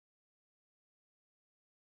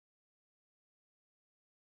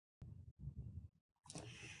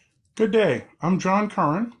Good day. I'm John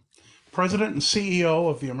Curran, President and CEO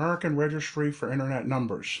of the American Registry for Internet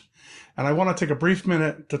Numbers. And I want to take a brief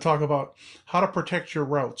minute to talk about how to protect your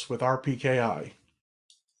routes with RPKI.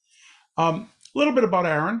 A little bit about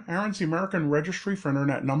ARIN. ARIN's the American Registry for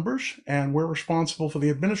Internet Numbers, and we're responsible for the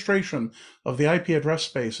administration of the IP address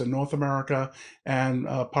space in North America and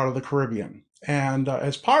part of the Caribbean. And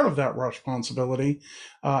as part of that responsibility,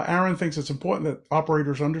 ARIN thinks it's important that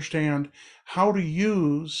operators understand how to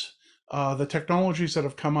use the technologies that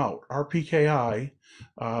have come out, RPKI,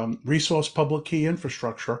 Resource Public Key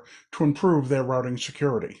Infrastructure, to improve their routing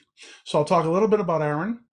security. So I'll talk a little bit about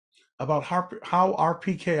ARIN, about how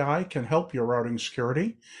RPKI can help your routing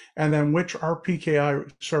security, and then which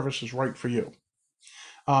RPKI service is right for you.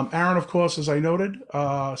 ARIN, of course, as I noted,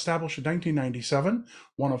 established in 1997,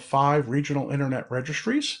 one of 5 regional internet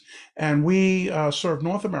registries, and we serve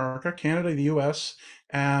North America, Canada, the US,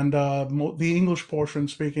 and the English portion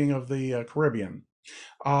speaking of the Caribbean.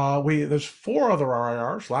 There's 4 other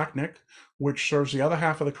RIRs, LACNIC, which serves the other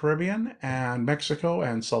half of the Caribbean and Mexico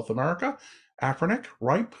and South America, AFRINIC,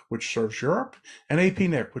 RIPE, which serves Europe, and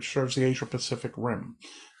APNIC, which serves the Asia Pacific Rim.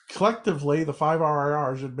 Collectively, the 5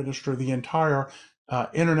 RIRs administer the entire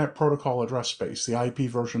Internet Protocol address space, the IP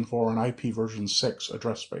version 4 and IP version 6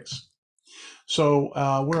 address space. So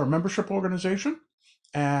we're a membership organization,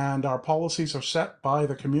 and our policies are set by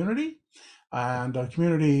the community, and the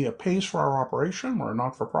community pays for our operation. We're a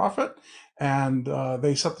not-for-profit, and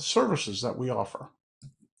they set the services that we offer.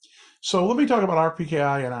 So let me talk about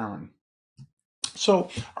RPKI and ARIN. So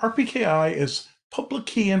RPKI is public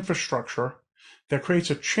key infrastructure that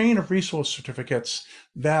creates a chain of resource certificates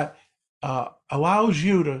that allows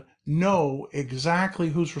you to know exactly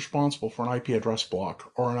who's responsible for an IP address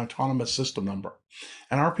block or an autonomous system number.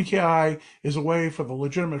 And RPKI is a way for the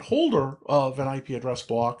legitimate holder of an IP address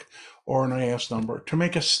block or an AS number to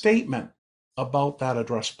make a statement about that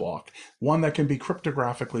address block, one that can be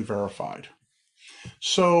cryptographically verified.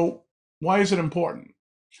 So why is it important?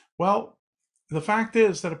 Well, the fact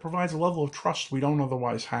is that it provides a level of trust we don't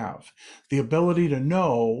otherwise have. The ability to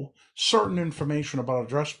know certain information about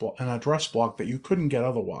an address block that you couldn't get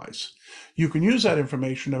otherwise. You can use that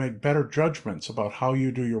information to make better judgments about how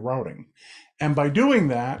you do your routing. And by doing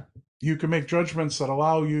that, you can make judgments that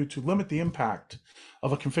allow you to limit the impact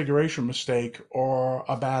of a configuration mistake or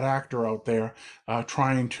a bad actor out there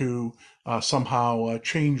trying to somehow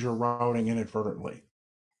change your routing inadvertently.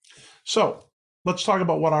 So let's talk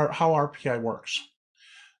about how RPKI works.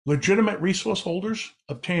 Legitimate resource holders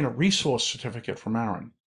obtain a resource certificate from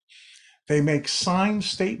ARIN. They make signed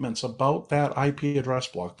statements about that IP address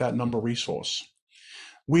block, that number resource.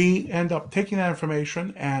 We end up taking that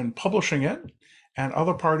information and publishing it, and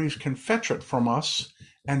other parties can fetch it from us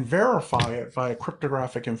and verify it via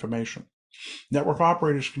cryptographic information. Network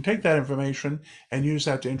operators can take that information and use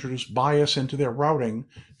that to introduce bias into their routing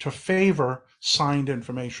to favor signed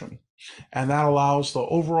information. And that allows the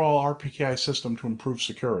overall RPKI system to improve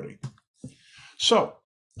security. So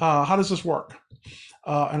how does this work?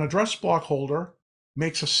 An address block holder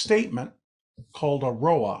makes a statement called a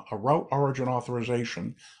ROA, a Route Origin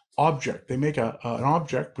Authorization object. They make an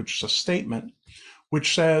object, which is a statement,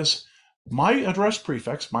 which says, my address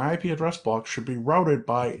prefix, my IP address block, should be routed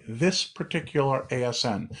by this particular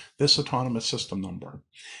ASN, this autonomous system number.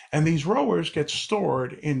 And these ROAs get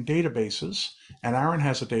stored in databases, and ARIN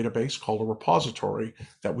has a database called a repository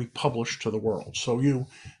that we publish to the world. So you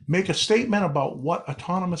make a statement about what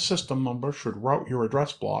autonomous system number should route your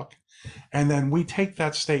address block, and then we take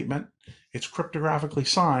that statement, it's cryptographically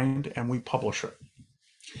signed, and we publish it.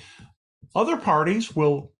 Other parties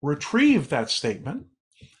will retrieve that statement,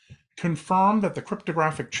 confirm that the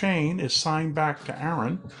cryptographic chain is signed back to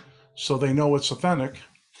ARIN so they know it's authentic,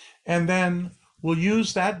 and then we'll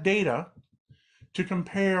use that data to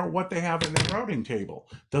compare what they have in their routing table.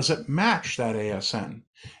 Does it match that ASN?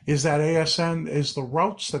 Is the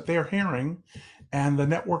routes that they're hearing and the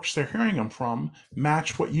networks they're hearing them from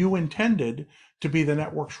match what you intended to be the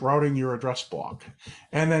networks routing your address block?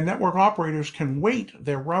 And then network operators can weight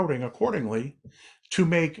their routing accordingly to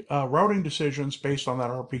make routing decisions based on that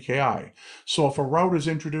RPKI. So if a route is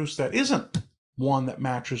introduced that isn't one that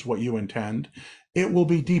matches what you intend, it will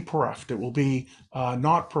be deprefed. It will be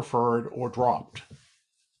not preferred or dropped.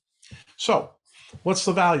 So what's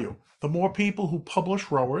the value? The more people who publish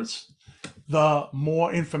ROAs, the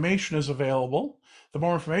more information is available. The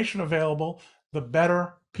more information available, the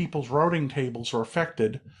better people's routing tables are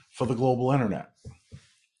affected for the global internet.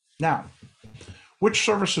 Now, which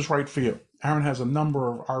service is right for you? ARIN has a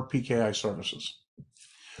number of RPKI services.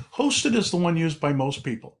 Hosted is the one used by most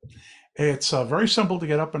people. It's very simple to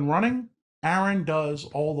get up and running. ARIN does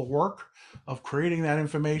all the work of creating that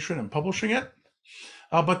information and publishing it.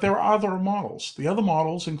 But there are other models. The other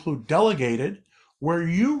models include delegated, where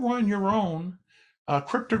you run your own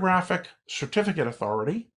cryptographic certificate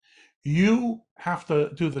authority. You have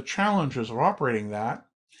to do the challenges of operating that,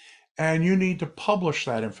 and you need to publish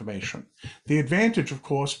that information. The advantage, of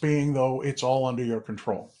course, being, though, it's all under your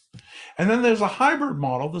control. And then there's a hybrid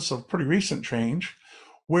model. This is a pretty recent change,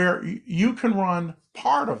 where you can run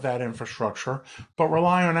part of that infrastructure, but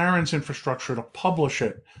rely on ARIN's infrastructure to publish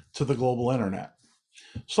it to the global internet.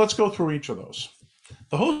 So let's go through each of those.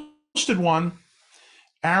 The hosted one,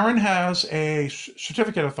 ARIN has a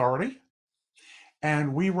certificate authority,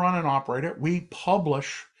 and we run and operate it. We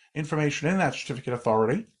publish information in that certificate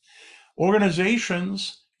authority.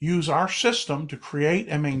 Organizations use our system to create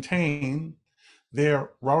and maintain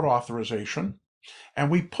their route authorization,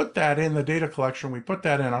 and we put that in the data collection, we put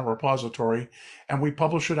that in our repository, and we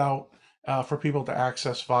publish it out for people to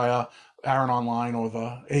access via ARIN Online or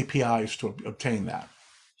the APIs to obtain that.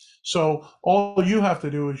 So all you have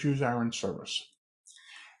to do is use ARIN service.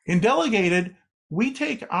 In delegated, we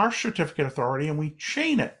take our certificate authority and we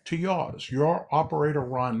chain it to yours, your operator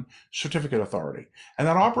run certificate authority. And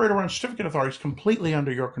that operator run certificate authority is completely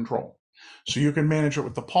under your control. So you can manage it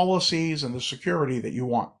with the policies and the security that you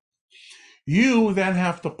want. You then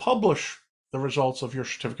have to publish the results of your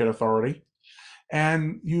certificate authority,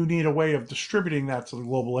 and you need a way of distributing that to the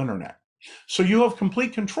global internet. So you have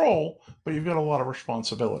complete control, but you've got a lot of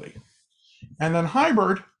responsibility. And then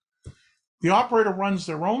hybrid, the operator runs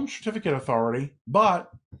their own certificate authority,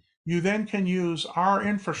 but you then can use our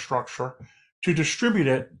infrastructure to distribute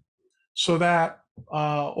it so that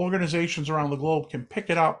organizations around the globe can pick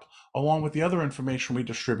it up along with the other information we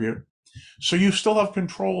distribute. So you still have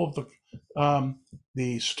control of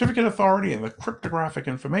the certificate authority and the cryptographic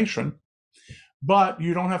information, but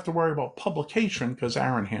you don't have to worry about publication because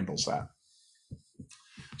ARIN handles that.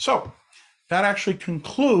 So that actually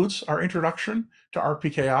concludes our introduction to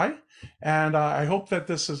RPKI. And I hope that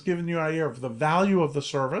this has given you an idea of the value of the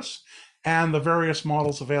service and the various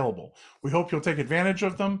models available. We hope you'll take advantage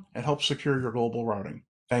of them and help secure your global routing.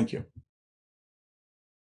 Thank you.